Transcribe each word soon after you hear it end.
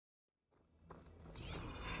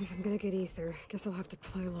If I'm gonna get ether, guess I'll have to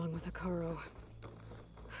play along with Akaro.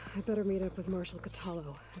 I better meet up with Marshal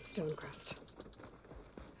Catallo at Stonecrest. It'll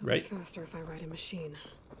Right. be faster if I ride a machine.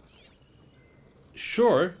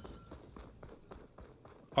 Sure.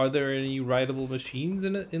 Are there any rideable machines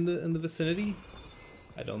in the vicinity?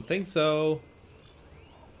 I don't think so.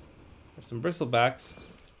 There's some bristlebacks.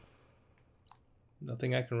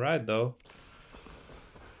 Nothing I can ride though.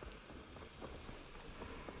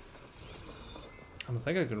 I don't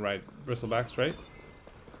think I can ride bristlebacks, right?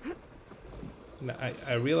 No,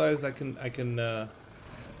 I realize I can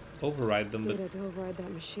override them, but Data to override that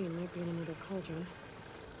machine might be in another cauldron.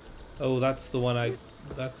 oh, that's the one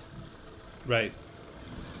that's right.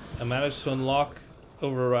 I managed to unlock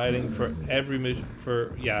overriding for every mission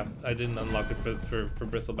yeah, I didn't unlock it for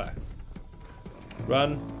bristlebacks.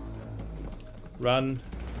 Run. Run.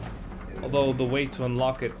 Although the way to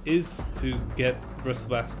unlock it is to get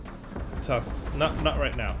bristleback tusks. Not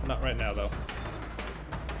right now. Not right now though.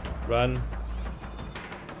 Run.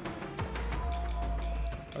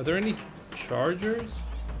 Are there any chargers?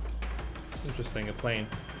 Interesting, a plane.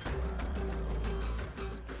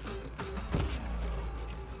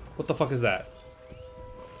 What the fuck is that?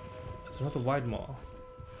 It's another wide maw.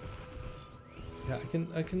 Yeah,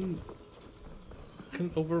 I can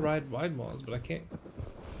override wide maws, but I can't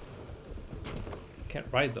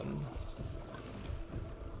ride them.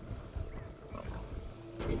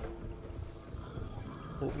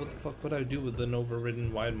 What the fuck would I do with an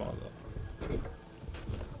overridden wide maw though?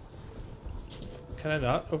 Can I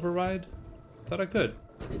not override? Thought I could.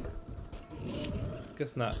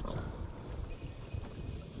 Guess not.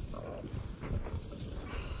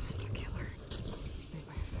 To kill her. Made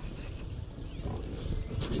by Hephaestus.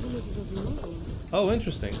 Images of the moon. Oh,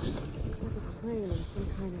 interesting. Looks like a plane and some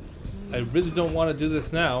kind of... I really don't want to do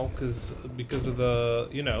this now because of the,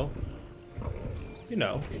 you know,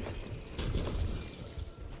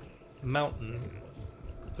 mountain.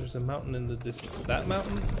 There's a mountain in the distance. That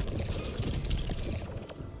mountain?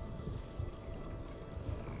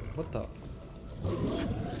 What the?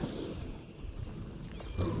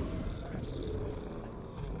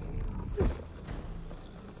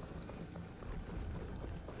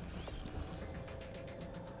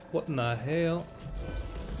 What in the hell?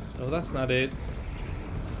 No, that's not it.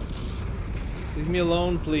 Leave me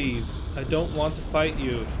alone, please. I don't want to fight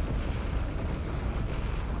you.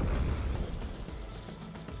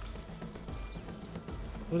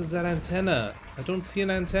 What is that antenna? I don't see an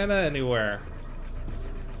antenna anywhere.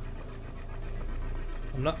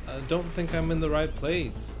 I don't think I'm in the right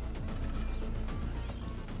place.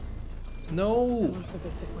 No! I lost the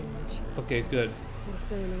vista point much. Okay, good. I'll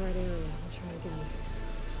stay in the right area. I'll try again.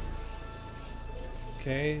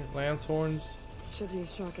 Okay, lance horns. Should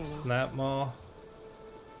use shock ammo. Snap maw.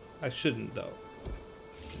 I shouldn't though.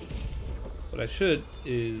 What I should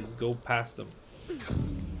is go past them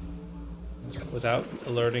without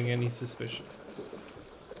alerting any suspicion.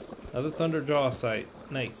 Another thunder jaw sight.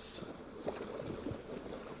 Nice.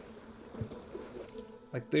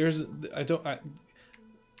 Like there's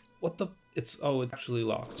what the it's actually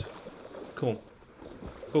locked. Cool.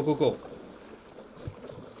 Go.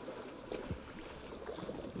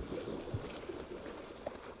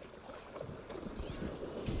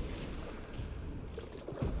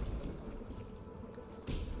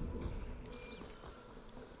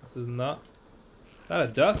 This is not that a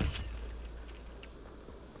duck?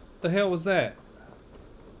 The hell was that?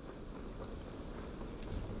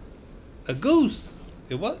 A goose!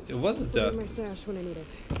 It was a duck. My stash when I need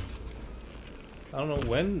it. I don't know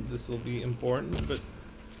when this will be important, but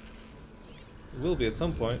it will be at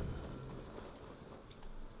some point.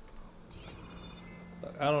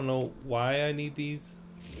 I don't know why I need these,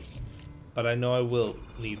 but I know I will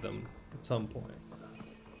need them at some point.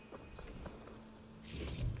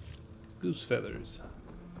 Goose feathers.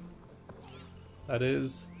 That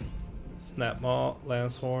is snap maw,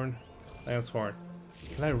 lance horn, lance horn.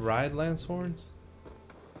 Can I ride lance horns?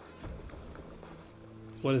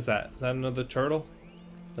 What is that? Is that another turtle?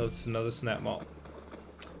 No, it's another snap maw.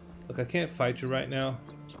 Look, I can't fight you right now.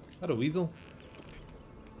 Is that a weasel?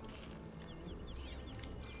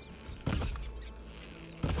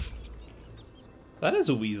 That is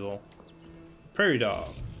a weasel. Prairie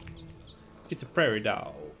dog. It's a prairie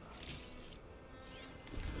dog.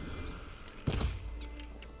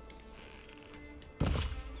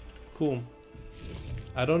 Cool.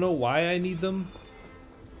 I don't know why I need them,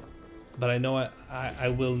 but I know I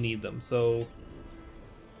will need them, so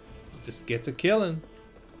just get to killing.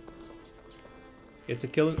 Get to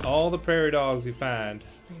killing all the prairie dogs you find.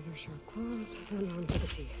 Razor sharp claws and on to the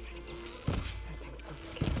teeth. That thing's close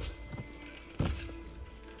to kill.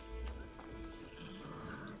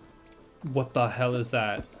 What the hell is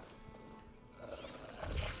that?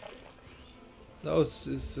 Oh,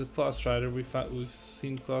 it's a claw strider. We've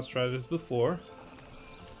seen claw striders before.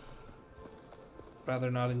 Rather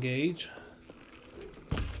not engage.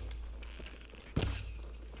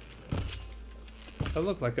 That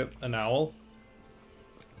looked like an owl.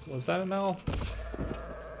 Was that an owl?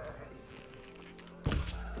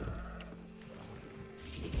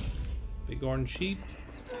 Big orange sheep.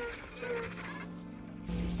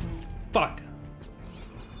 Fuck!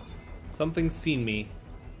 Something's seen me.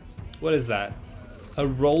 What is that? A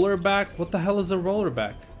rollerback? What the hell is a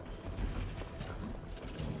rollerback?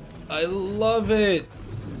 I love it!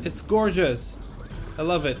 It's gorgeous! I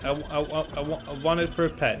love it. I want it for a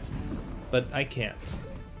pet. But I can't.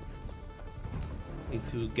 Need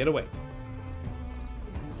to get away.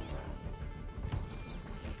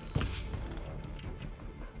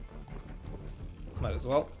 Might as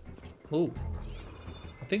well. Ooh.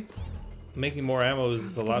 I think making more ammo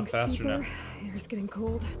is a lot faster now. Air's getting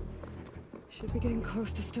cold. Should be getting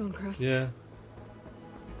close to Stonecrest. Yeah.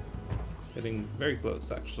 Getting very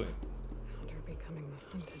close, actually. Hunter becoming the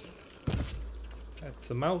hunted. That's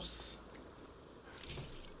a mouse.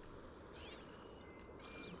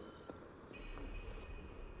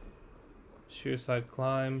 Sheer side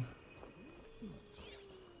climb.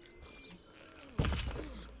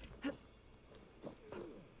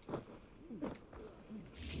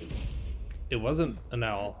 It wasn't an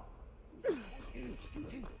owl.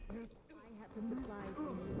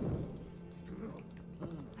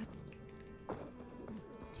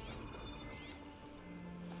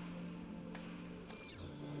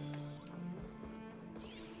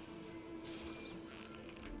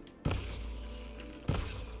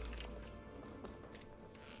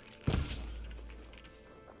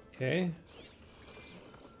 Okay.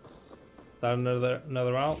 That another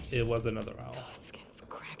owl? It was another owl. Oh, skin's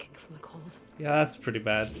cracking from the cold. Yeah, that's pretty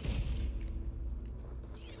bad.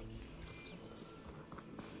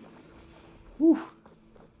 Whew.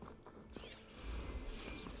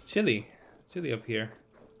 It's chilly. It's chilly up here.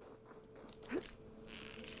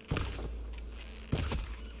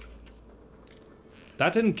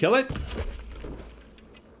 That didn't kill it?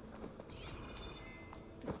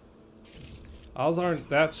 Owls aren't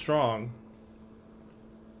that strong.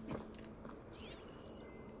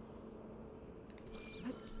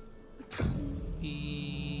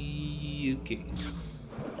 Okay.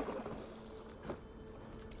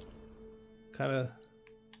 Kinda...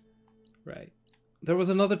 Right. There was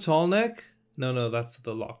another tall neck? No, that's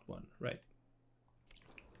the locked one. Right.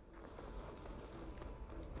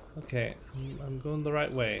 Okay, I'm going the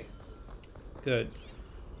right way. Good.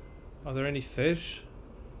 Are there any fish?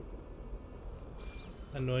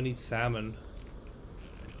 I know I need salmon.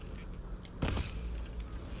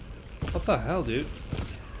 What the hell, dude?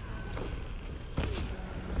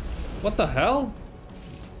 What the hell?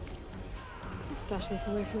 I'll stash this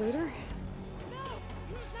away for later.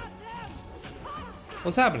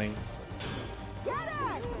 What's happening?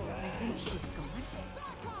 I think she's gone.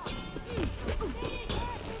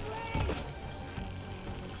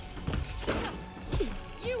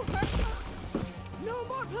 You hurt! No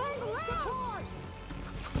more playing around!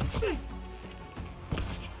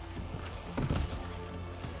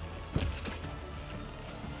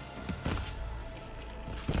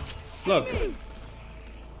 Look.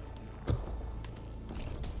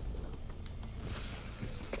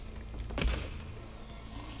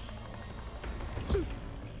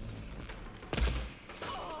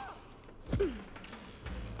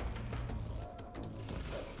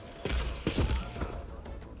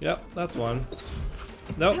 Yep, that's one.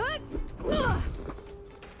 Nope.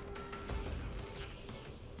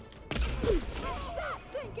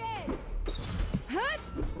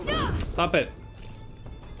 Stop it.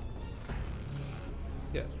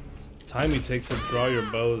 Yeah, the time you take to draw your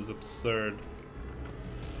bow is absurd.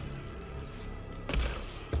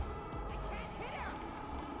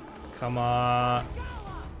 Come on.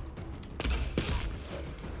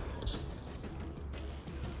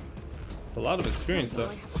 It's a lot of experience, though.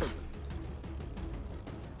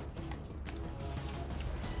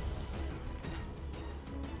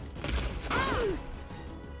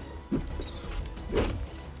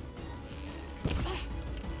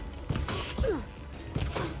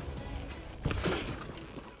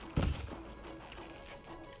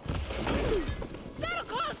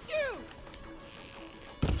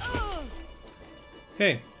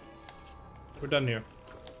 Okay, we're done here.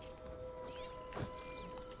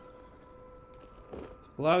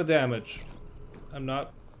 A lot of damage. I'm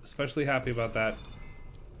not especially happy about that.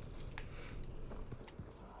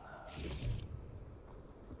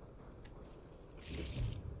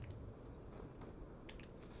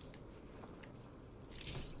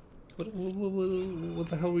 What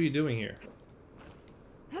the hell were you doing here?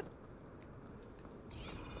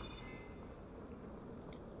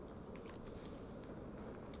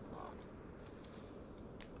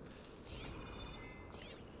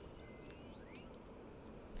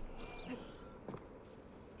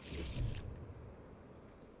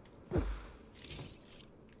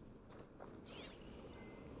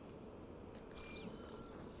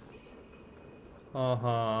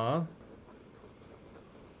 Uh-huh.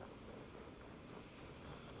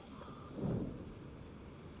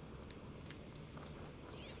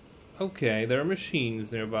 Okay, there are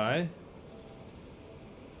machines nearby.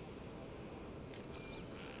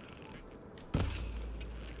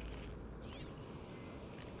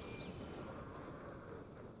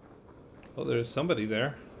 Oh, there's somebody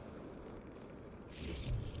there.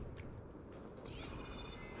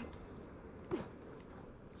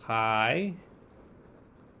 Hi.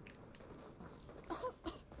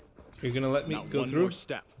 You're gonna let me Not go one through? more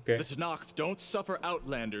step. Okay. The Tenakth don't suffer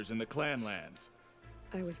outlanders in the clan lands.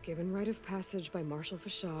 I was given rite of passage by Marshal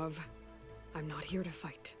Fashav. I'm not here to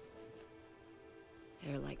fight.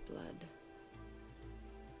 Hair like blood.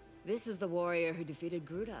 This is the warrior who defeated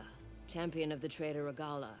Gruda, champion of the traitor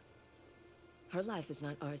Regala. Her life is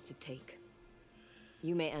not ours to take.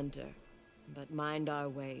 You may enter, but mind our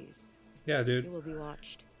ways. Yeah, dude. You will be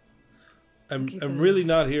watched. I'm keep that in really mind.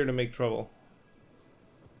 not here to make trouble.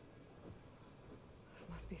 This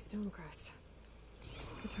must be Stonecrest.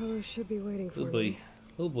 Kotallo should be waiting for Oh boy. me,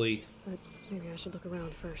 Oh boy. but maybe I should look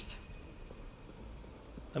around first.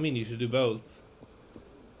 I mean, you should do both.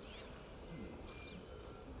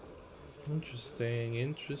 Interesting,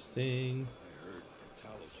 interesting.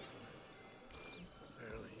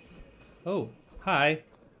 Oh, hi.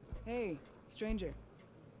 Hey, stranger.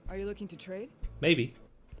 Are you looking to trade? Maybe.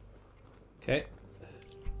 Okay.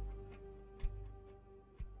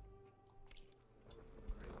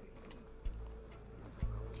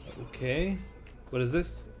 Okay. What is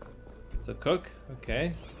this? It's a cook.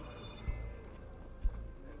 Okay.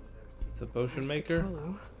 It's a potion There's maker.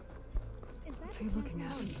 Kotallo. What's he looking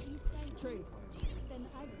at? Trade.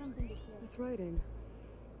 This writing.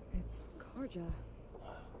 It's Karja.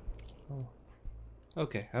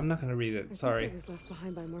 Okay, I'm not gonna read I it. think Sorry. it was left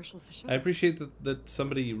behind by Marshal Fashav. I appreciate that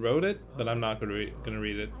somebody wrote it, but I'm not gonna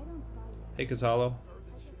read it. Hey, Kotallo.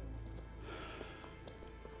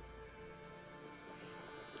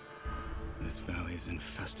 This valley is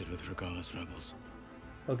infested with Regala's rebels.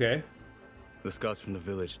 Okay. The scouts from the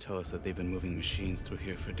village tell us that they've been moving machines through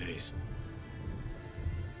here for days.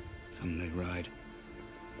 Some they ride,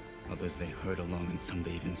 others they herd along, and some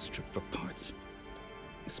they even strip for parts.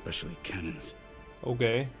 Especially cannons.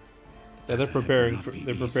 Okay. Yeah, they're That will preparing not for be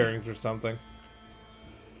they're easy. preparing for something.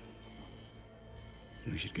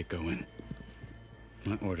 We should get going.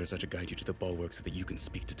 My orders are to guide you to the bulwark so that you can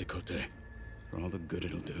speak to Tekote. For all the good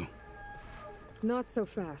it'll do. Not so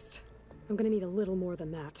fast. I'm gonna need a little more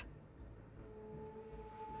than that.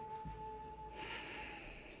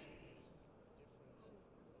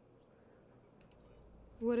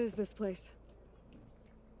 What is this place?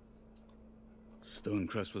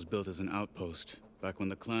 Stonecrest was built as an outpost, back when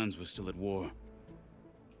the clans were still at war.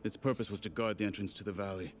 Its purpose was to guard the entrance to the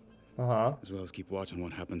valley, Uh-huh. as well as keep watch on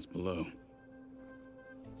what happens below.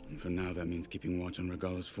 And for now, that means keeping watch on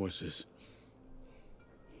Regala's forces.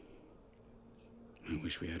 I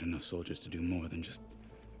wish we had enough soldiers to do more than just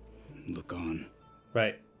look on.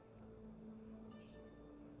 Right.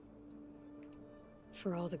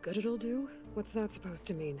 For all the good it'll do? What's that supposed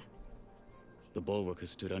to mean? The bulwark has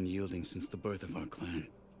stood unyielding since the birth of our clan.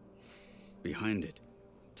 Behind it,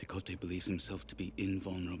 Tekote believes himself to be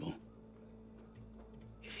invulnerable.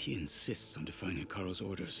 If he insists on defying Hikaru's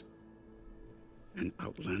orders, an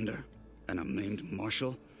outlander and a maimed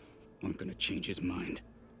marshal aren't gonna change his mind.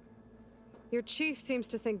 Your chief seems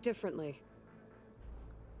to think differently.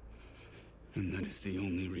 And that is the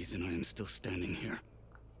only reason I am still standing here,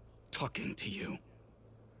 talking to you.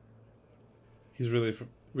 He's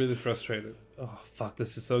really frustrated. Oh, fuck,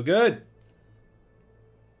 this is so good.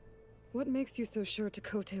 What makes you so sure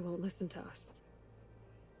Tekote won't listen to us?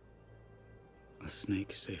 A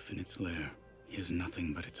snake safe in its lair hears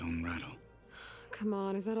nothing but its own rattle. Come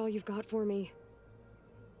on, is that all you've got for me?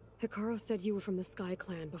 Hikaru said you were from the Sky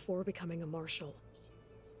Clan before becoming a marshal.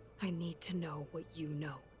 I need to know what you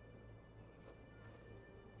know.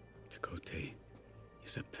 Tekote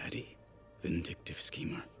is a petty, vindictive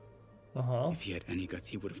schemer. Uh-huh. If he had any guts,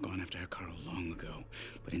 he would have gone after Hikaru long ago.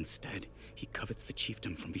 But instead, he covets the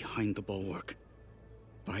chiefdom from behind the bulwark,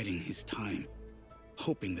 biding his time,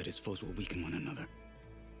 hoping that his foes will weaken one another.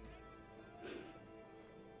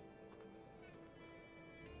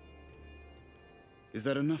 Is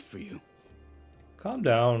that enough for you? Calm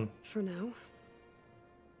down. For now.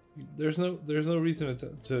 There's no reason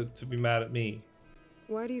to be mad at me.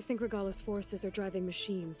 Why do you think Regala's forces are driving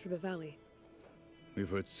machines through the valley? We've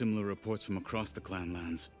heard similar reports from across the clan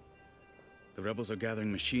lands. The rebels are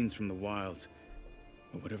gathering machines from the wilds,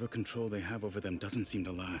 but whatever control they have over them doesn't seem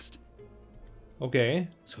to last. Okay.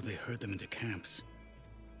 So they herd them into camps.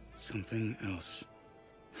 Something else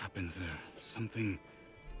happens there. Something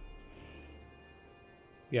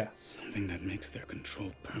that makes their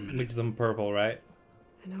control permanent. Makes them purple, right?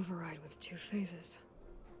 An override with 2 phases.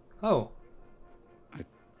 Oh. I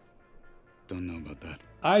don't know about that.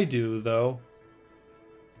 I do, though.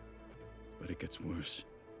 But it gets worse.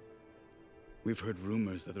 We've heard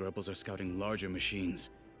rumors that the rebels are scouting larger machines.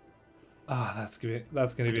 Ah, that's gonna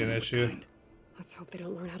be an issue. Kind. Let's hope they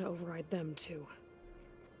don't learn how to override them, too.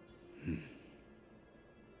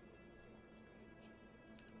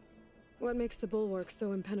 What makes the bulwark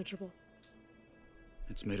so impenetrable?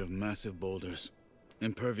 It's made of massive boulders,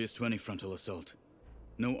 impervious to any frontal assault.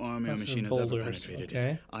 No army or Massive machine has boulders, ever penetrated okay.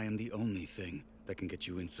 it. I am the only thing that can get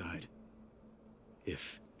you inside.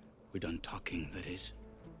 If we're done talking, that is.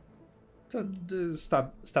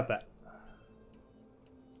 Stop that.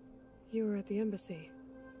 You were at the embassy.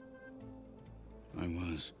 I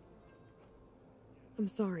was. I'm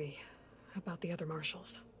sorry about the other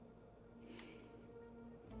marshals.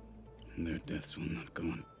 Their deaths will not go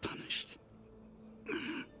unpunished.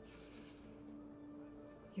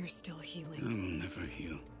 You're still I healing. will never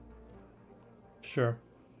heal. Sure.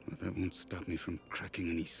 But that won't stop me from cracking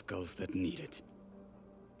any skulls that need it.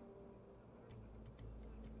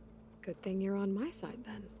 Good thing you're on my side,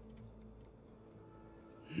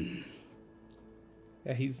 then.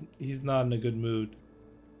 Yeah, he's not in a good mood.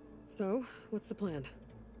 So, what's the plan?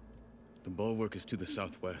 The bulwark is to the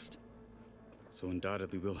southwest, so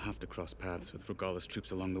undoubtedly we'll have to cross paths with Regala's troops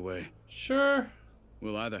along the way. Sure.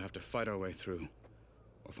 We'll either have to fight our way through,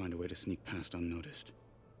 or find a way to sneak past unnoticed.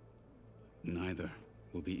 Neither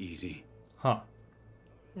will be easy. Huh.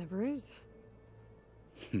 Never is.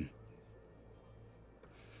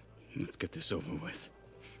 Let's get this over with.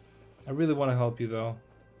 I really want to help you, though.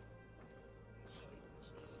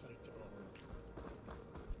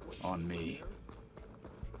 On me.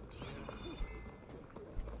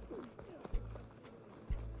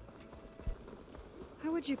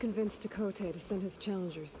 How would you convince Dakota to send his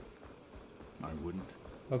challengers? I wouldn't.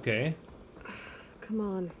 Okay. Come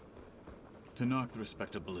on. To knock the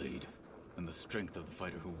respect of blade, and the strength of the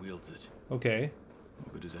fighter who wields it. Okay.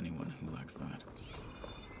 No good is anyone who lacks that.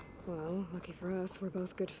 Well, lucky for us, we're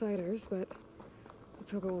both good fighters, but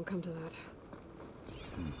let's hope it won't come to that.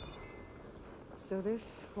 So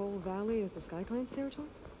this whole valley is the Sky Clan's territory?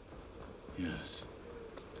 Yes.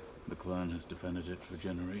 The clan has defended it for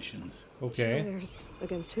generations. Okay. There's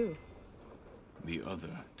against who? The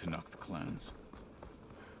other to knock the clans.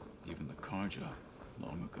 Even the Karja,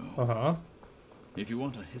 long ago. Uh-huh. If you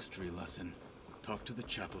want a history lesson, talk to the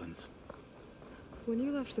chaplains. When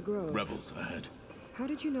you left the Grove, Rebels ahead. how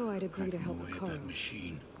did you know I'd agree to Hacking help away at Carl? that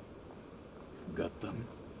machine. Gut them.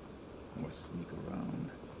 Or sneak around.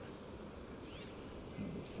 I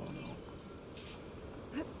will follow.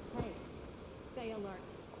 Hey, stay alert.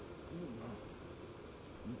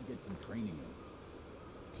 Need to get some training in.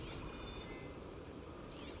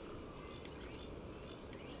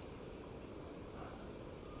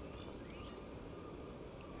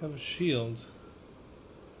 Have a shield.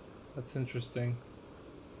 That's interesting.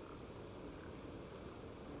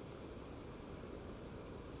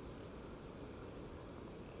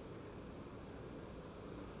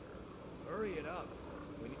 Hurry it up.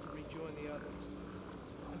 We need to rejoin the others.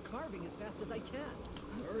 I'm carving as fast as I can.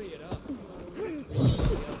 Hurry it up. We need to rejoin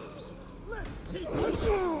the others.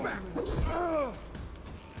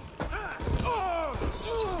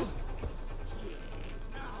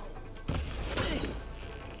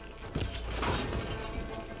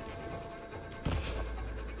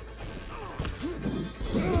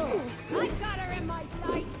 I got her in my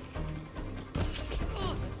sight.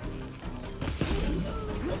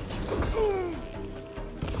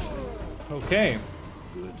 Okay.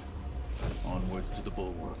 Good. Onwards to the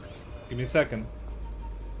bulwark. Give me a second.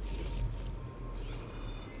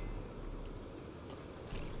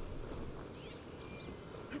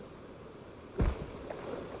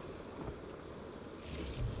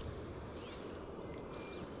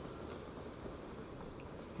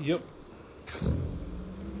 Yep.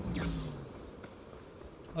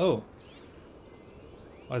 Oh.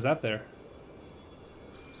 Why is that there?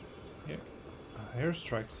 Here.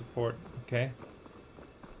 Airstrike support. Okay.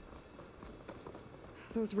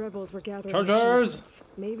 Those rebels were gathering Chargers! machines,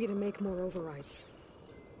 maybe to make more overrides.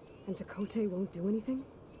 And Tekote won't do anything?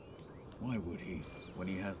 Why would he, when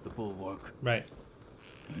he has the bulwark? Right.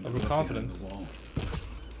 And Overconfidence. right behind the wall?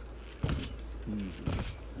 It's easy to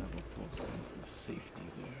have a false sense of safety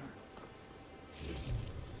there.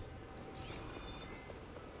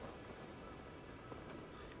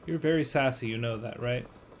 You're very sassy, you know that, right?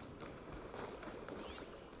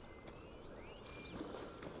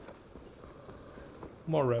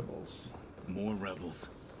 More rebels. More rebels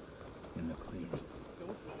in the clearing. Don't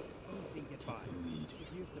go. Anything get by. Take the lead.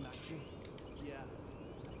 Get used to that shit. Yeah.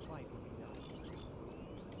 Fight will be done.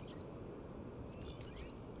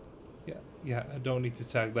 Yeah, I don't need to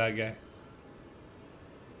tag that guy.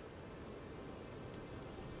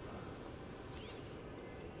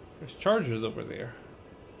 There's chargers over there.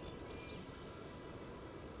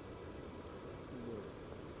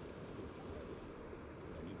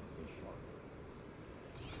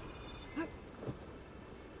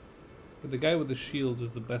 But the guy with the shields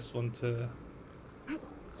is the best one to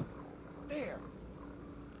There.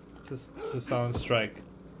 to silent strike.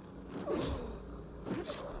 Blunder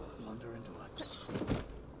into us.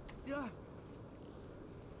 Yeah.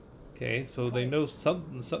 Okay, so they know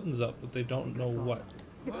something's up, but they don't know what.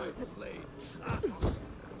 My blade.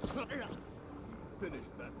 Finish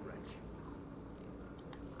that wretch.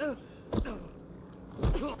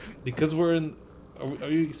 Because we're in. Are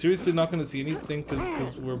you seriously not going to see anything?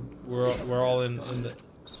 Because we're all in the.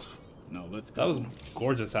 Now let's That go. was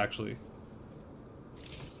gorgeous, actually.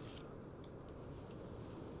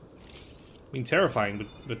 I mean, terrifying,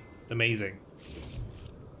 but amazing.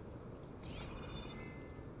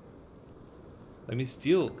 Let me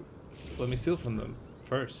steal from them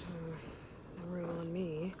first. No room on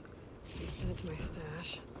me. Send it to my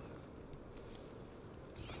stash.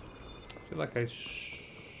 I feel like I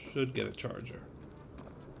should get a charger.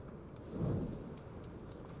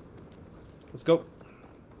 Let's go.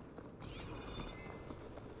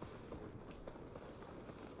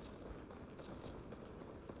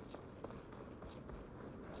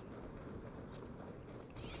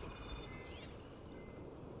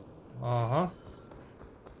 Uh-huh.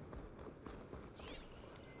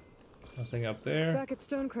 Nothing up there. Back at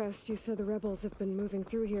Stonecrest, you said the rebels have been moving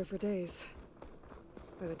through here for days.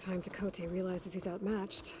 By the time Tekote realizes he's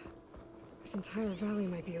outmatched, this entire valley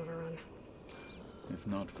might be overrun. If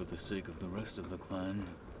not for the sake of the rest of the clan,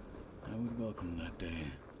 I would welcome that day.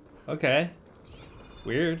 Okay.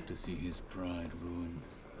 Weird. To see his pride ruined.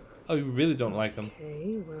 Oh, you really don't like him.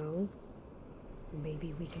 Okay, well,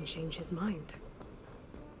 maybe we can change his mind.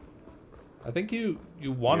 I think you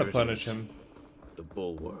want to Here it punish is. him. The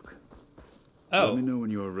bulwark. Oh. Let me know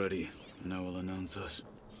when you are ready, and I will announce us.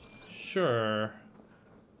 Sure.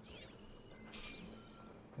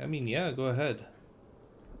 I mean, yeah, go ahead.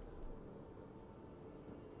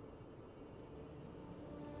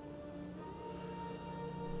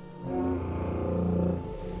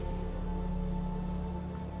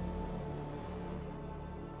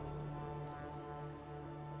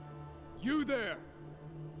 You there!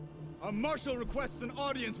 A marshal requests an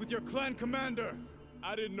audience with your clan commander.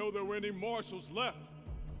 I didn't know there were any marshals left.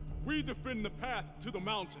 We defend the path to the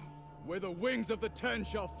mountain, where the wings of the Ten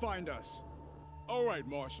shall find us. All right,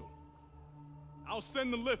 Marshal. I'll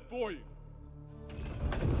send the lift for you.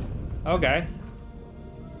 Okay.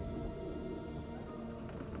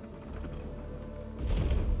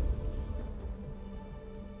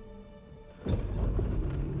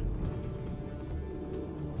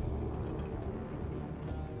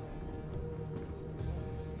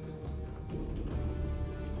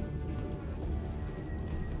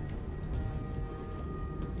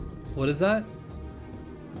 What is that?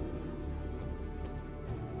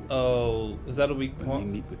 Oh, is that a weak When we point?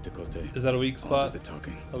 meet with Tekote, Is that a weak I'll spot? do the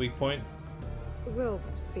talking. A weak point? We'll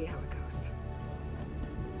see how it goes.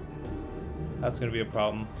 That's gonna be a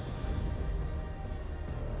problem.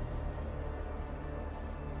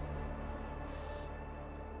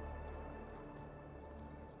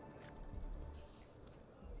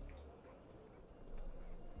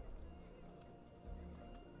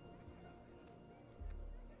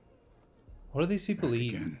 What do these people Back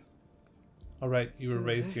eat? again. All right, you were So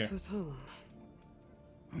raised this here. was home.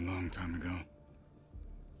 A long time ago.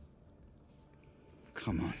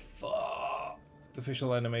 Come on. Fuck. The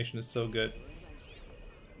facial animation is so good.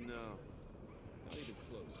 No. Not even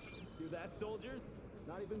close. Hear that, soldiers?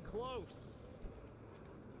 Not even close.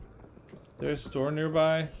 There's a store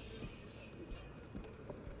nearby.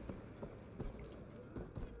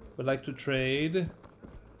 Would like to trade. Is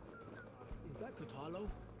that Katalo?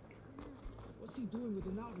 What's he doing with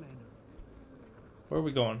an Outlander? Where are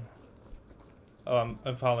we going? Oh,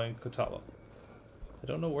 I'm following Kotalo. I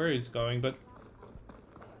don't know where he's going, but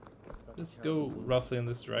Just go roughly in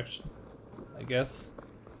this direction, I guess.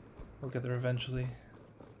 We'll get there eventually.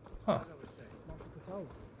 Huh.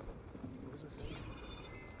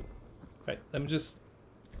 Right, let me just...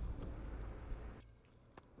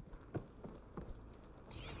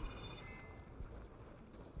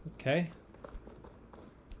 Okay.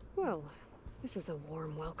 Well, this is a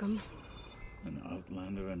warm welcome. An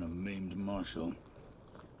outlander and a maimed marshal.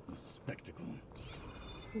 A spectacle.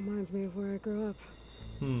 Reminds me of where I grew up.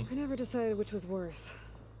 I never decided which was worse.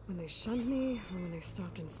 When they shunned me, or when they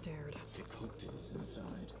stopped and stared. Tekote is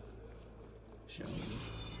inside. Shall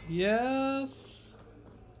we? Yes.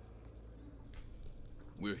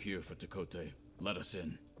 We're here for Tekote. Let us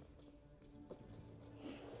in.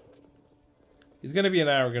 He's gonna be an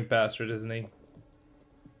arrogant bastard, isn't he?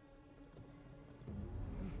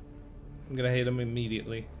 I'm gonna hate him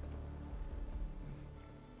immediately.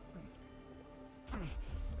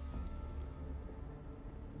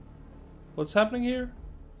 What's happening here?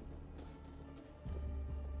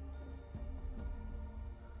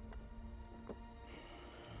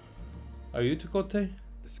 Are you Tekote?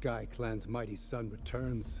 The Sky Clan's mighty son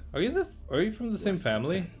returns. Are you from the same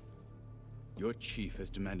family? Your chief has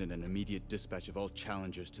demanded an immediate dispatch of all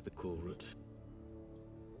challengers to the Cool Route.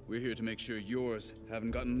 We're here to make sure yours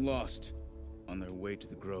haven't gotten lost on their way to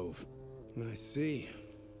the Grove. I see.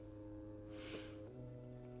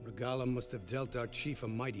 Regala must have dealt our chief a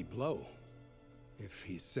mighty blow, if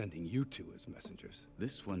he's sending you two as messengers.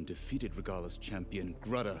 This one defeated Regala's champion,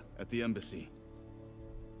 Grutta, at the embassy.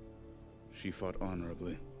 She fought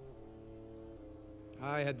honorably.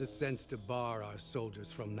 I had the sense to bar our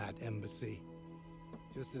soldiers from that embassy.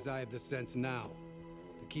 Just as I have the sense now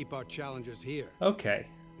to keep our challengers here. Okay.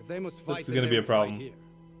 If they must fight, this is going to be a problem. Here,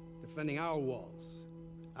 defending our walls,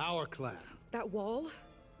 our clan. That wall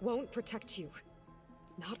won't protect you.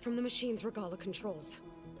 Not from the machines Regala controls.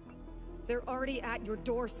 They're already at your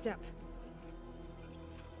doorstep.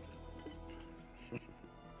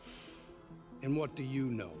 And what do you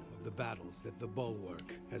know of the battles that the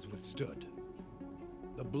Bulwark has withstood?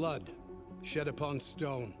 The blood shed upon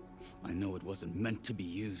stone. I know it wasn't meant to be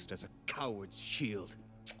used as a coward's shield.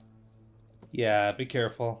 Yeah, be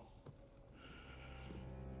careful.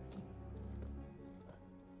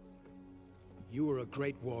 You were a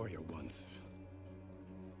great warrior once.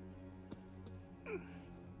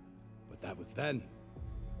 But that was then.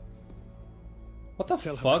 What the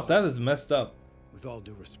fuck? That is messed up. With all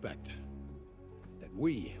due respect, that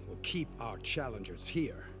we will keep our challengers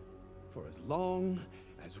here for as long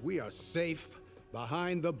as we are safe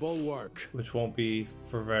behind the Bulwark. Which won't be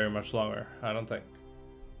for very much longer, I don't think.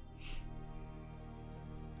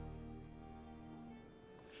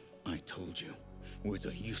 I told you, words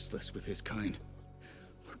are useless with his kind.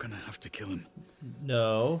 We're gonna have to kill him.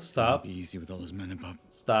 No, stop. Be easy with all his men above.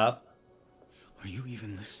 Stop. Are you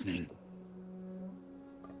even listening?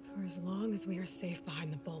 For as long as we are safe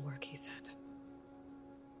behind the Bulwark, he said.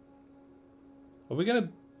 Are we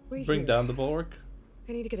gonna Wait bring here. down the Bulwark?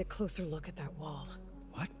 I need to get a closer look at that wall.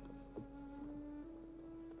 What?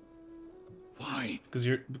 Why?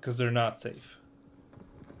 Because they're not safe.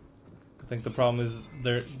 I think the problem is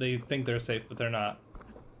they think they're safe, but they're not.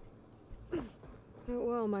 That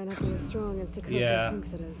wall might not be as strong as Tekote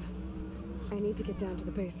thinks it is. I need to get down to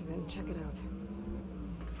the base of it and check it out.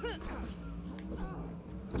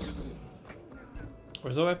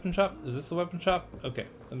 Where's the weapon shop? Is this the weapon shop? Okay,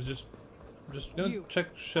 I'm just gonna check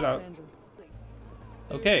shit out.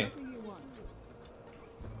 Okay.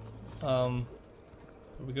 Are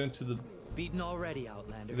we going to the beaten already,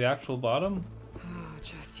 Outlander? To the actual bottom? Oh,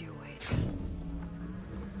 just you wait.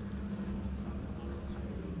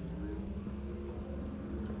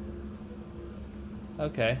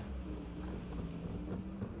 Okay.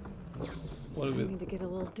 What do we... I need to get a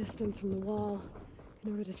little distance from the wall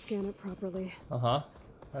in order to scan it properly. Uh-huh.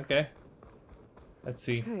 Okay. Let's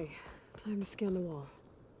see. Okay, time to scan the wall.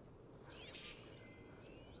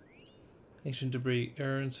 Ancient debris,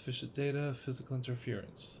 error, insufficient data, physical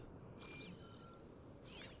interference.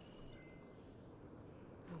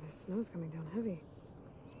 Oh, the snow's coming down heavy.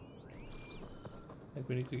 I think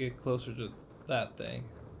we need to get closer to that thing.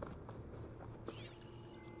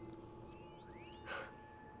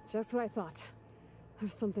 Just what I thought.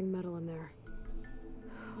 There's something metal in there.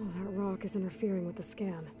 Oh, that rock is interfering with the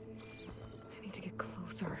scan. I need to get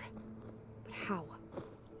closer. But how?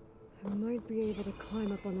 I might be able to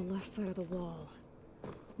climb up on the left side of the wall,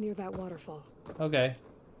 near that waterfall. Okay.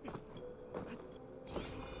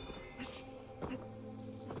 The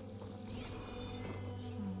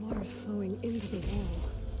water's flowing into the wall.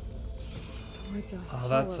 Towards a Oh,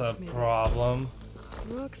 that's a hollow, maybe. problem.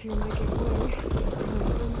 Rocks here might give way.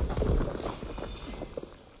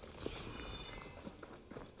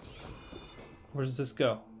 Where does this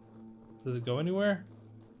go? Does it go anywhere?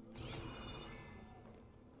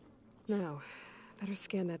 Now, better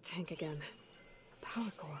scan that tank again.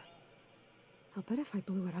 Power core. I'll bet if I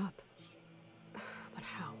blew it up. But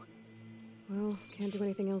how? Well, can't do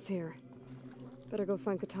anything else here. Better go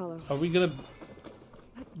find Katalo. Are we gonna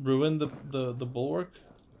ruin the bulwark?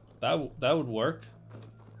 That would work,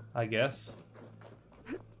 I guess.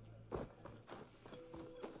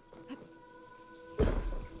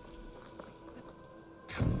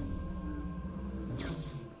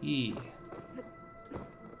 E.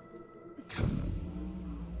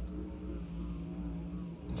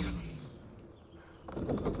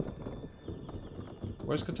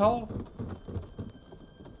 Where's Katalo?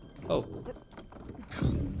 Oh.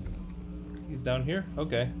 He's down here?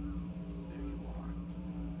 Okay.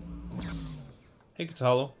 Hey,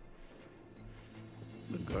 Katalo.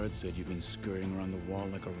 The guard said you've been scurrying around the wall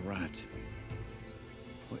like a rat.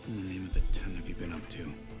 What in the name of the ten have you been up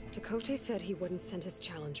to? Chakotay said he wouldn't send his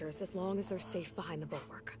challengers as long as they're safe behind the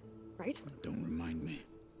bulwark, right? Don't remind me.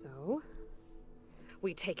 So,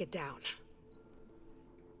 we take it down.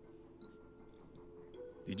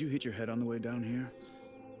 Did you hit your head on the way down here?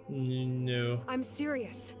 No. I'm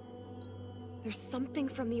serious. There's something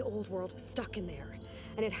from the old world stuck in there,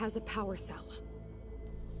 and it has a power cell.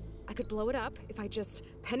 I could blow it up if I just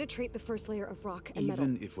penetrate the first layer of rock and metal.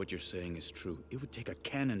 Even if what you're saying is true, it would take a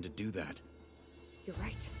cannon to do that. You're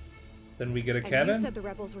right. Then we get a And cannon? you said the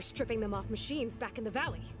rebels were stripping them off machines back in the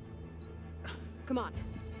valley. Come on.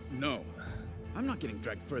 No. I'm not getting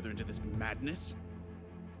dragged further into this madness.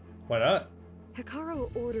 Why not?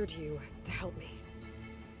 Hikaru ordered you to help me.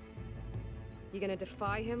 You gonna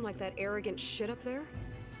defy him like that arrogant shit up there?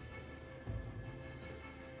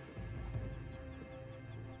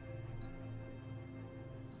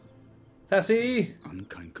 Sassy!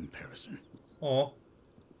 Unkind comparison. Aw.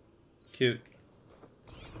 Cute.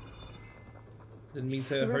 Didn't mean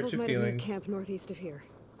to The hurt rebels your might have moved feelings. camp northeast of here.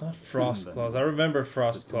 Not Frost Claws. I remember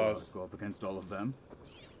Frost The two of us Claws. go up against all of them.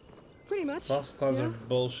 Pretty much. Frost Claws yeah. are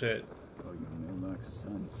bullshit. Oh, you may lack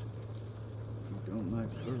sense. You don't lack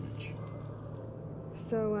courage.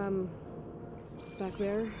 So, back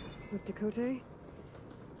there with Dakota?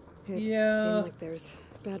 It Yeah. seemed like there's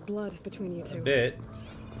bad blood between you two. A bit.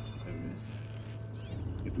 There is.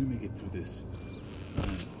 If we make it through this,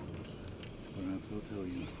 perhaps I'll tell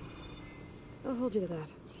you. I'll hold you to that.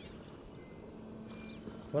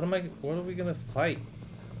 What are we gonna fight?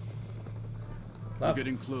 We're Not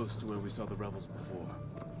getting close to where we saw the rebels before.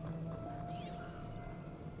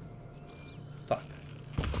 fuck.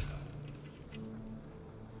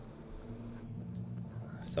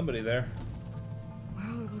 Somebody there.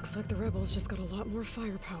 Well, it looks like the rebels just got a lot more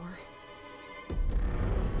firepower.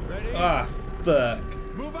 Ready? Ah, fuck.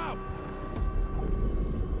 Move out!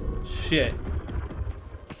 Shit.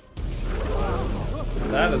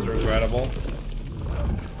 That is regrettable.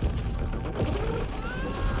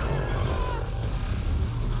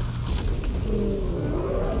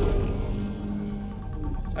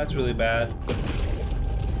 That's really bad.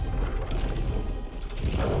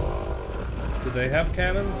 Do they have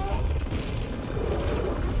cannons?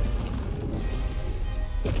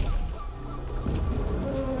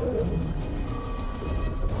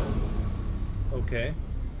 Okay.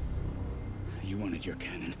 You wanted your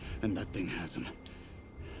cannon, and that thing has him.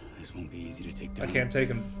 This won't be easy to take I down. can't take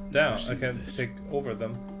them down. I Especially can't with this. take over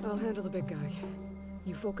them. I'll handle the big guy.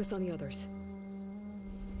 You focus on the others.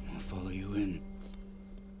 I'll follow you in.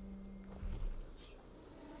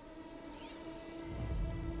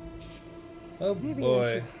 Oh Maybe I boy.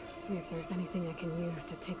 should see if there's anything I can use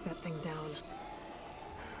to take that thing down.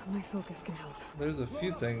 My focus can help. There's a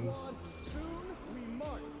few things. Soon we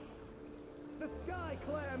march. The Sky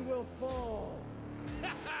Clan will fall.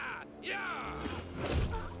 Yeah!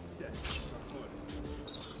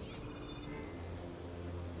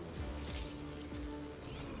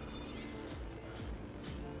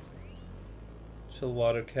 Chill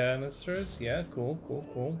water canisters. Yeah, cool, cool,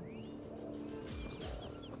 cool.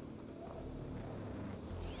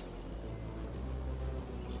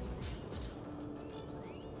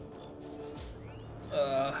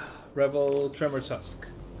 Rebel Tremor Tusk.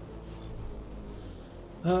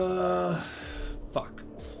 Fuck.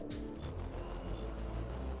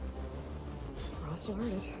 Frost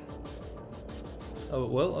alerted. Oh,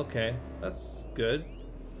 well, okay. That's good.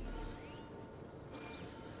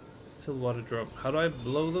 Till water drop. How do I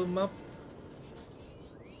blow them up?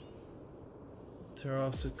 Tear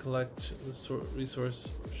off to collect the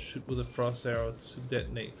resource. Shoot with a frost arrow to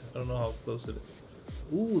detonate. I don't know how close it is.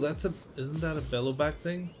 Ooh, that's a... Isn't that a bellowback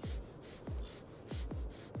thing?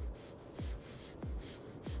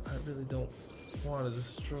 I really don't I want to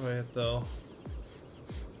destroy it though.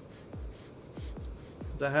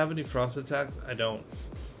 Do I have any frost attacks? I don't.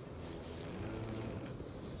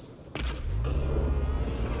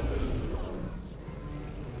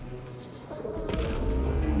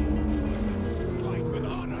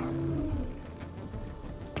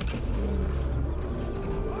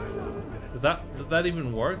 Did that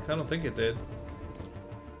even work? I don't think it did.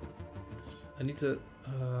 I need to...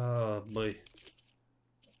 Oh boy.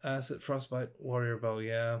 Acid, frostbite, warrior bow,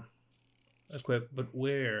 yeah. Equip, but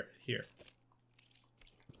where? Here.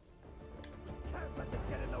 Can't let this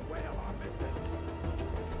get in the way of our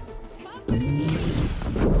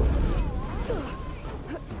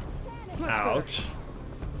mission. Ouch.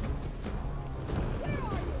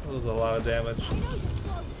 That was a lot of damage.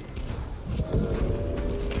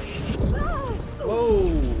 Whoa!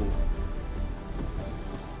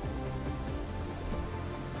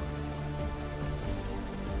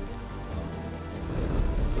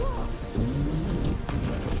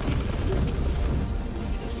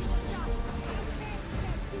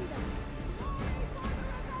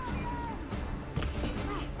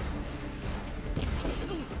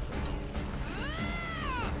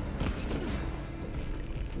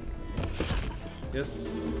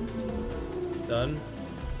 Yes. Done.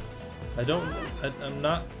 I'm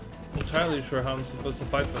not entirely sure how I'm supposed to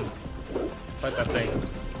fight them. Fight that thing.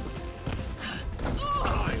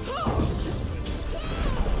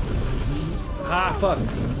 Ah, fuck.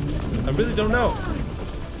 I really don't know.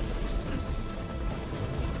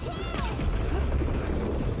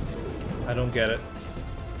 I don't get it.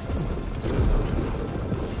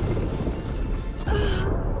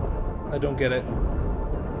 I don't get it.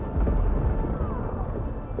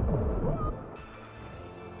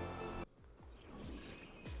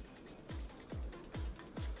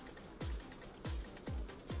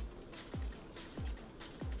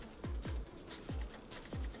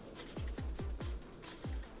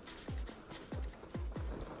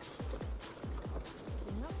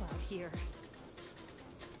 Here.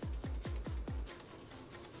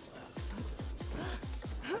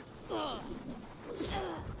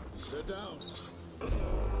 Sit down.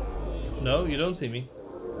 No, you don't see me.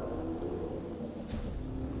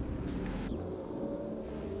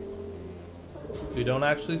 You don't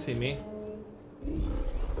actually see me.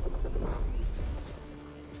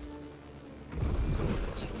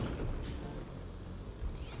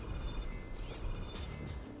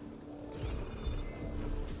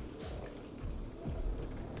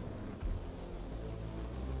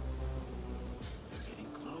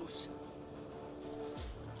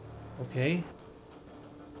 Okay.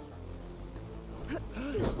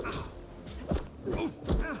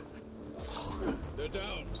 They're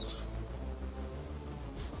down.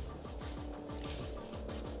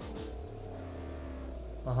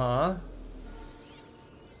 Uh-huh.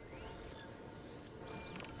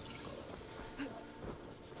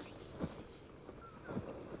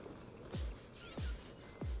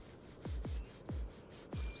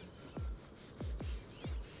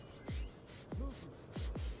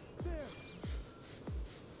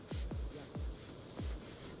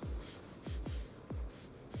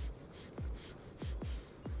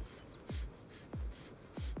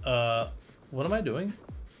 What am I doing?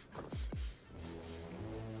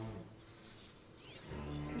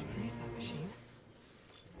 Reset machine.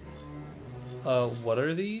 What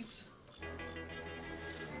are these?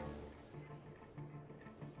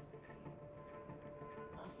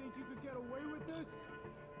 Think you could get away with this?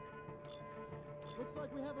 Looks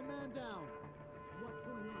like we have a man down. What's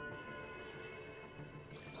going on?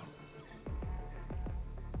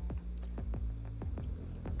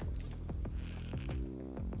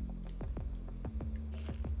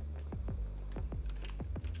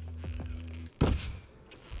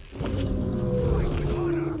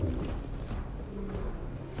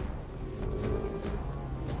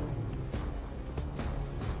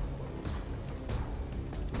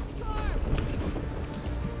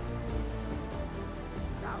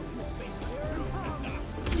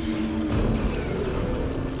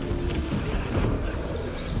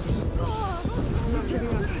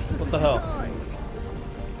 What the hell?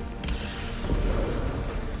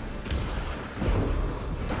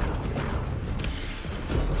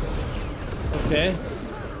 Okay.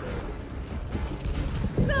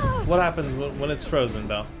 What happens when it's frozen,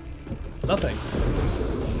 though? Nothing.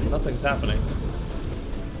 Nothing's happening.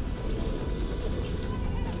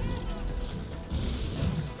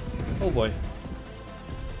 Oh boy.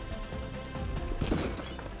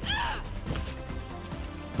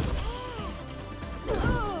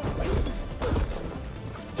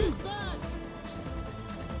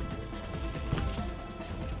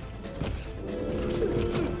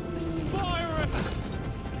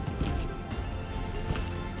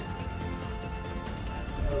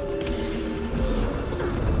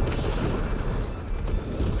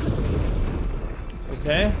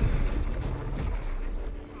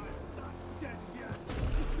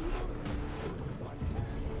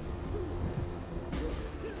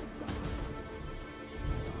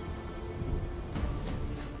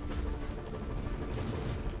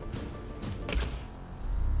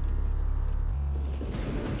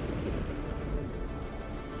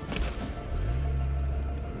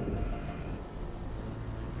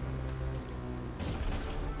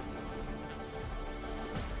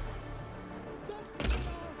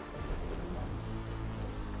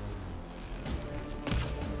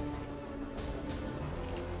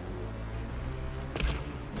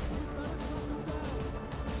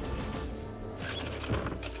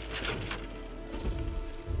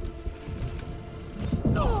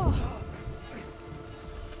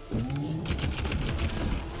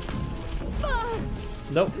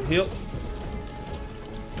 Nope, heal.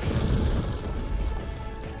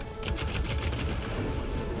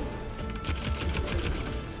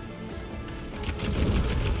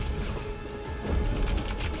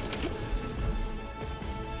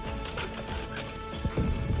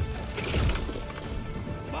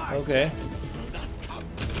 Okay.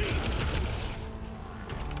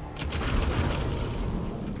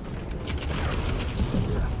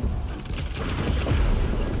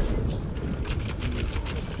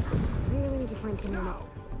 Really need to find someone else.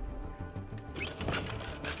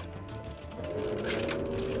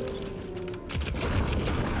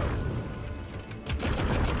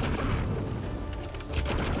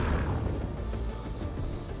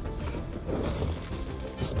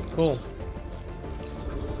 Cool.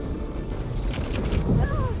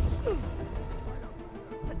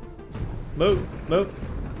 Move, move.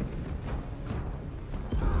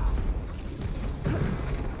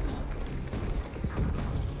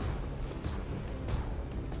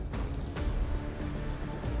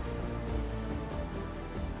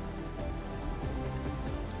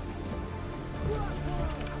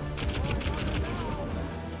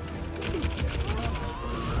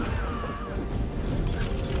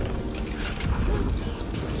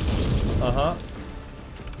 Uh-huh.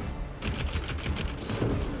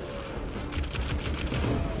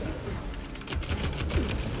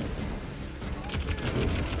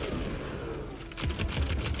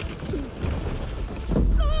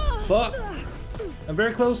 Fuck! I'm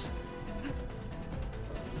very close.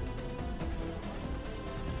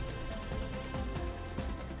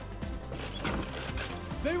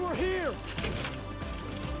 They were here!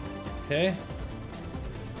 Okay.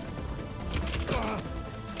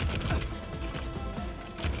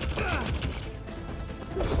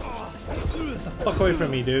 Get the fuck away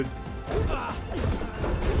from me, dude.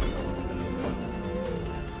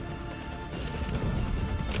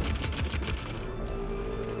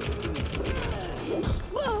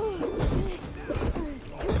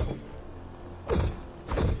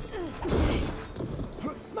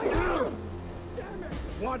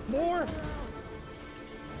 Want more?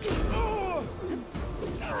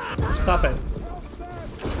 Stop it.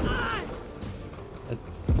 I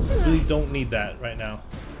really don't need that right now.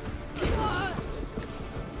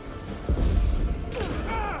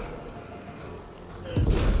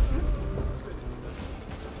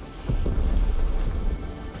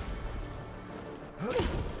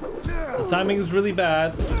 The timing is really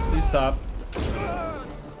bad. Please stop.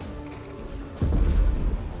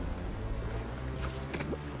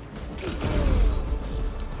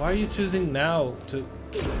 Why are you choosing now to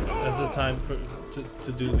as the time for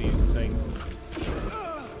to do these things?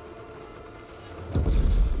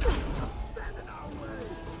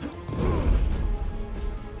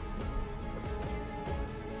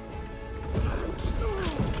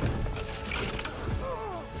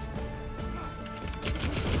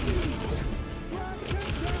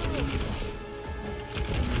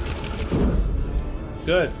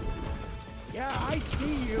 Good. Yeah, I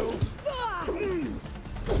see you.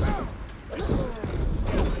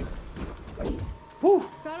 Whew.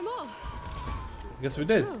 Got them all. I guess we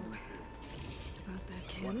did. Oh. Got that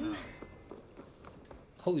cannon.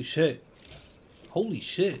 Holy shit. Holy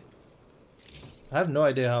shit. I have no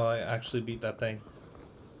idea how I actually beat that thing.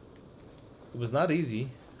 It was not easy.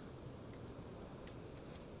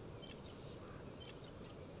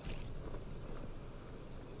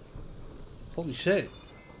 Holy shit.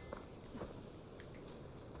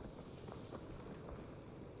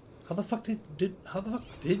 How the fuck did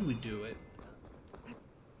we do it?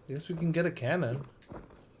 I guess we can get a cannon.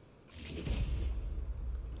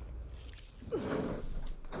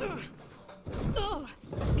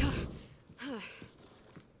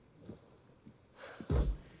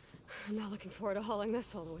 I'm not looking forward to hauling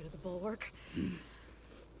this all the way to the bulwark.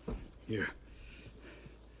 Here.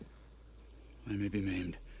 I may be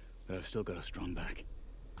maimed, but I've still got a strong back.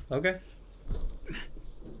 Okay.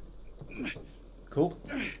 Cool.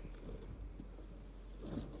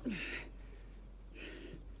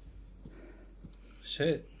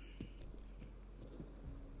 Shit.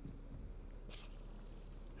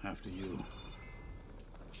 After you.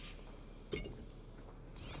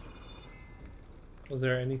 Was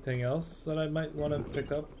there anything else that I might want to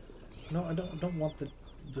pick up? No, I don't want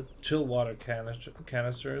the chill water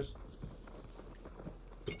canisters.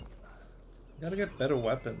 Gotta get better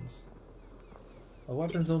weapons. My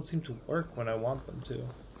weapons don't seem to work when I want them to.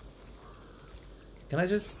 Can I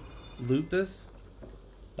just loot this?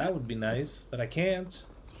 That would be nice, but I can't.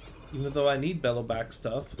 Even though I need bellowback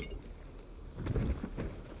stuff. Is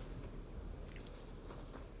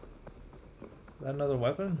that another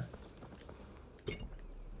weapon?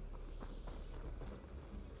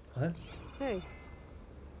 What? Hey.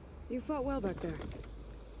 You fought well back there.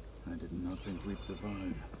 I did not think we'd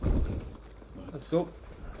survive. But Let's go.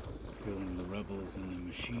 killing the rebels and their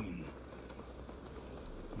machine.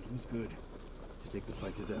 It was good to take the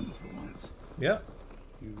fight to them for once. Yeah.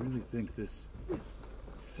 You really think this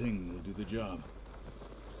thing will do the job?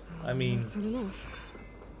 I mean, Soon enough.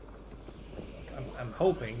 I'm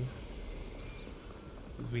hoping.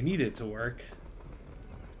 We need it to work.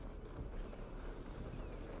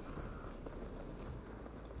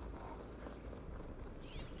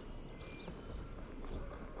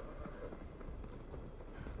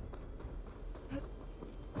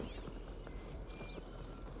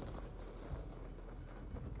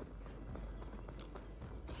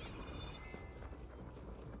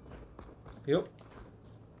 Yep.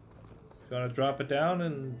 Gonna drop it down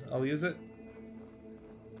and I'll use it.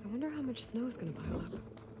 I wonder how much snow is gonna pile up.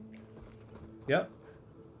 Yep.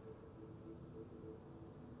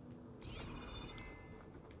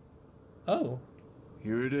 Oh.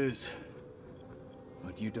 Here it is.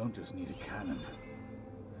 But you don't just need a cannon.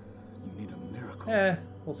 You need a miracle.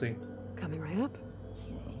 We'll see. Coming right up.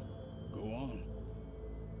 Well, go on.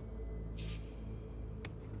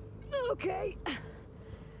 Okay.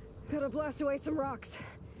 Gotta blast away some rocks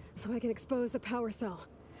so I can expose the power cell.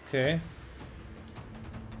 Okay.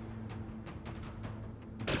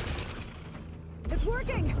 It's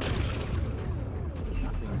working!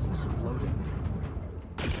 Nothing's exploding.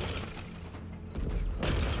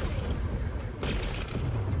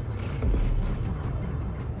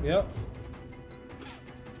 Yep.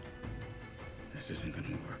 This isn't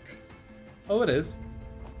gonna work. Oh, it is.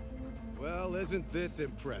 Well, isn't this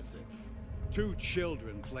impressive? 2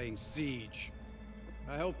 children playing siege.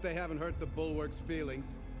 I hope they haven't hurt the Bulwark's feelings.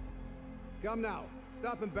 Come now,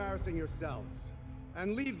 stop embarrassing yourselves.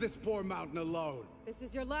 And leave this poor mountain alone. This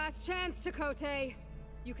is your last chance, Chakotay.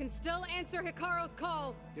 You can still answer Hikaru's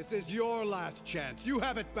call. This is your last chance. You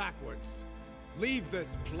have it backwards. Leave this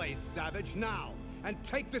place, Savage, now. And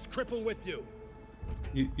take this cripple with you.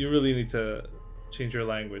 You really need to change your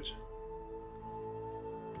language.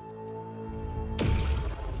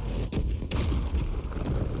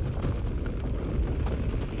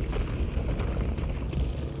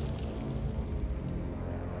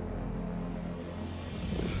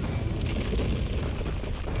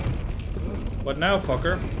 What now,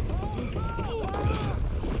 fucker?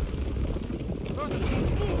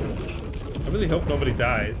 I really hope nobody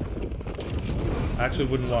dies. I actually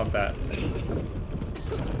wouldn't want that.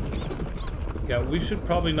 Yeah, we should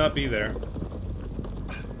probably not be there.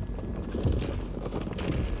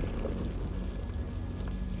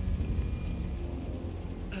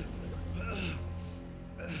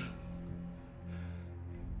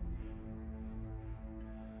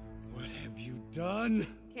 What have you done?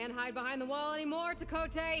 Can't hide behind the wall anymore,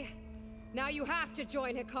 Chakotay. Now you have to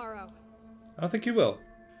join Hikaru. I don't think you will.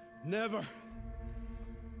 Never.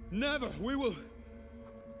 Never. We will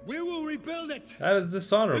rebuild it. That is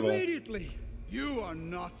dishonorable. Immediately. You are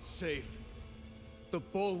not safe. The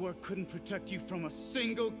Bulwark couldn't protect you from a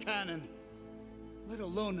single cannon, let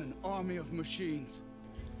alone an army of machines.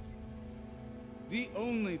 The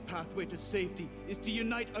only pathway to safety is to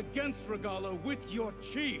unite against Regala with your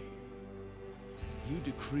chief. You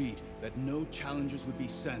decreed that no challengers would be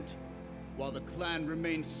sent, while the clan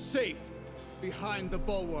remained safe behind the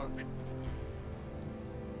Bulwark.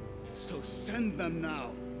 So send them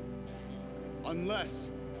now. Unless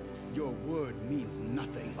your word means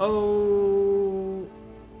nothing. Oh.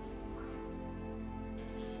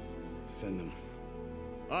 Send them.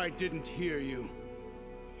 I didn't hear you.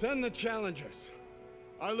 Send the challengers.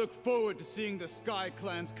 I look forward to seeing the Sky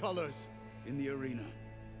Clan's colors in the arena.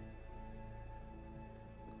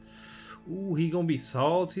 Ooh, he gonna be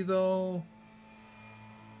salty though.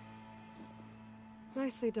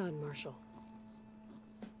 Nicely done, Marshal.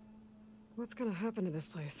 What's gonna happen to this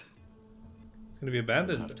place? It's gonna be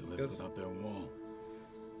abandoned. I'll have to live without their wall.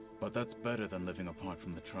 But that's better than living apart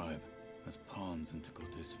from the tribe, as pawns in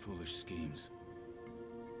Takotay's foolish schemes.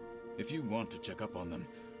 If you want to check up on them,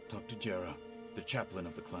 talk to Jera, the chaplain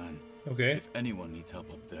of the clan. Okay. If anyone needs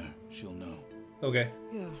help up there, she'll know. Okay.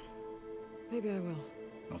 Yeah, maybe I will.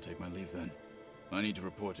 I'll take my leave then. I need to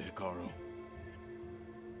report to Hikaru.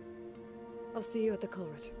 I'll see you at the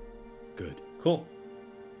culvert. Good. Cool.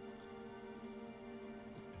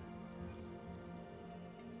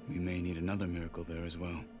 We may need another miracle there as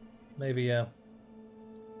well. Maybe, yeah.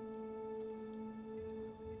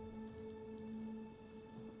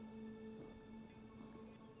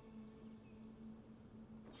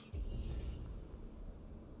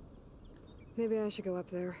 Maybe I should go up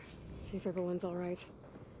there, see if everyone's all right.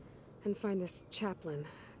 And find this chaplain,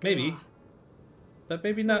 could Maybe. draw. But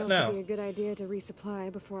maybe Might not also now. be a good idea to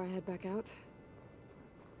resupply before I head back out.